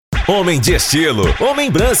Homem de estilo, Homem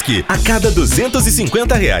Br'Ansk. A cada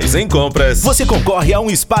R$250 em compras, você concorre a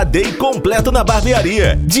um Spa Day completo na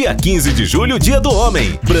barbearia. Dia 15 de julho, Dia do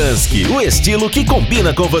Homem. Br'Ansk, o estilo que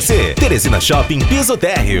combina com você. Teresina Shopping, piso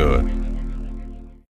térreo.